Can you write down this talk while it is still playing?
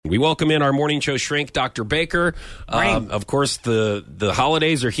We welcome in our morning show shrink, Dr. Baker. Of course, the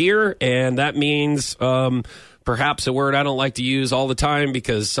holidays are here, and that means perhaps a word I don't like to use all the time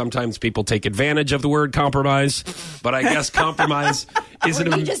because sometimes people take advantage of the word compromise. But I guess compromise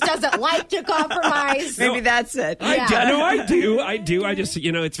isn't. He just doesn't like to compromise. Maybe that's it. I do. I just,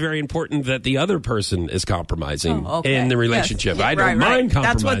 it's very important that the other person is compromising in the relationship. Yes. I don't mind compromising.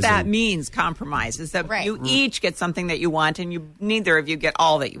 That's what that means, compromise, is that you each get something that you want and neither of you get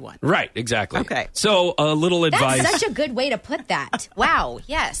all that you want. Right, exactly. Okay. So a little advice. That's such a good way to put that. Wow.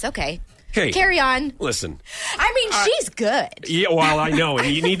 Yes. Okay. Hey, carry on. Listen. I mean, she's good. Yeah, well, I know,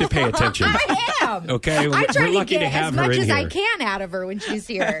 and you need to pay attention. I am. Okay, I try we're lucky to get to have as her much in as here. I can out of her when she's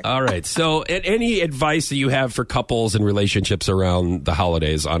here. All right. So, any advice that you have for couples and relationships around the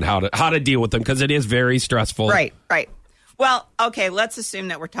holidays on how to deal with them, because it is very stressful. Right. Well, okay, let's assume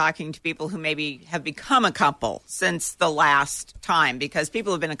that we're talking to people who maybe have become a couple since the last time, because people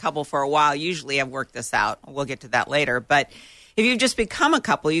who have been a couple for a while usually have worked this out. We'll get to that later, but if you've just become a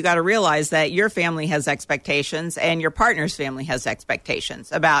couple, you got to realize that your family has expectations and your partner's family has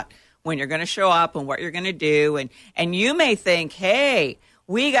expectations about when you're going to show up and what you're going to do. And you may think, hey,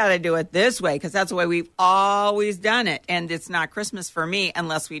 we got to do it this way because that's the way we've always done it. And it's not Christmas for me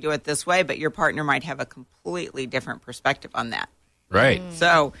unless we do it this way. But your partner might have a completely different perspective on that. Right.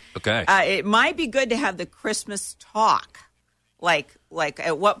 So okay. It might be good to have the Christmas talk. Like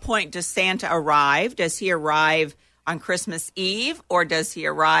at what point does Santa arrive? Does he arrive on Christmas Eve, or does he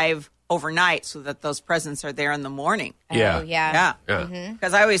arrive overnight so that those presents are there in the morning? Yeah. Oh, yeah.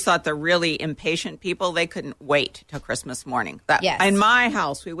 Because I always thought the really impatient people, they couldn't wait till Christmas morning. Yes. In my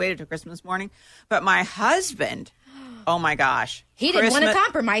house, we waited till Christmas morning. But my husband, oh my gosh. He didn't want to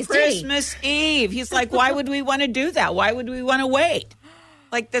compromise, did he? Christmas Eve. He's like, why would we want to do that? Why would we want to wait?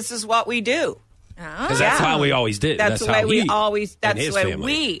 Like, this is what we do. Because that's how we always did. That's the way we always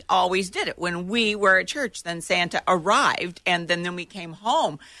did it. When we were at church, then Santa arrived, and then we came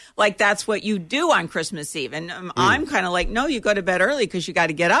home. Like, that's what you do on Christmas Eve. And I'm kind of like, no, you go to bed early because you got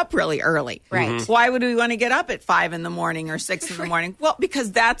to get up really early. Right. Mm-hmm. Why would we want to get up at 5 in the morning or 6 in the morning? Well,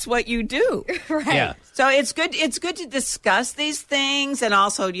 because that's what you do. Right. Yeah. So it's good to discuss these things. And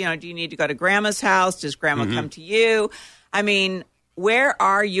also, do you need to go to Grandma's house? Does Grandma come to you? I mean, where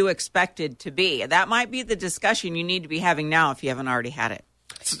are you expected to be? That might be the discussion you need to be having now if you haven't already had it.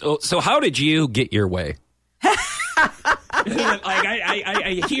 So how did you get your way?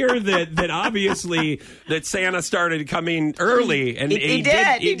 I hear that obviously that Santa started coming early, and he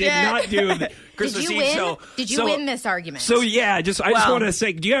did not do the Christmas Eve. Did you win this argument? So yeah, I just want to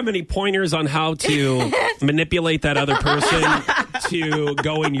say, do you have any pointers on how to manipulate that other person to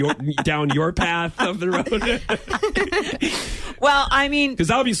go down your path of the road? Well, I mean, because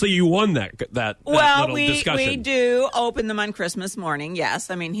obviously you won that little discussion. We do open them on Christmas morning.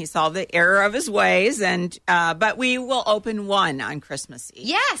 Yes, I mean he saw the error of his ways, and but we will open one on Christmas Eve.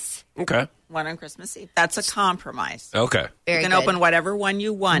 Yes. Okay. One on Christmas Eve. That's a compromise. Okay. Very you can good. open whatever one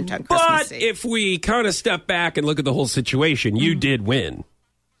you want on Christmas Eve. But if we kind of step back and look at the whole situation, you did win.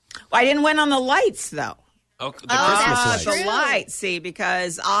 Well, I didn't win on the lights, though. Oh, the Christmas lights. The lights, see,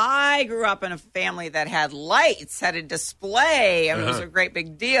 because I grew up in a family that had lights, had a display, and it was a great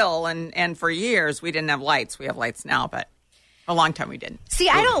big deal. And for years, we didn't have lights. We have lights now, but a long time we didn't. See,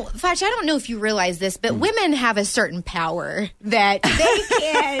 I don't know if you realize this, but women have a certain power that they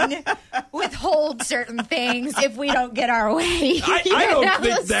can withhold certain things if we don't get our way. I don't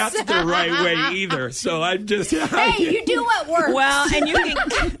think that's the right way either. So I'm just... Hey, you do what works. Well, and you can...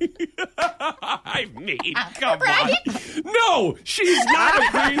 I mean, come on. No, she's not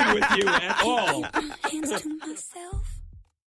agreeing with you at all. Hands to myself.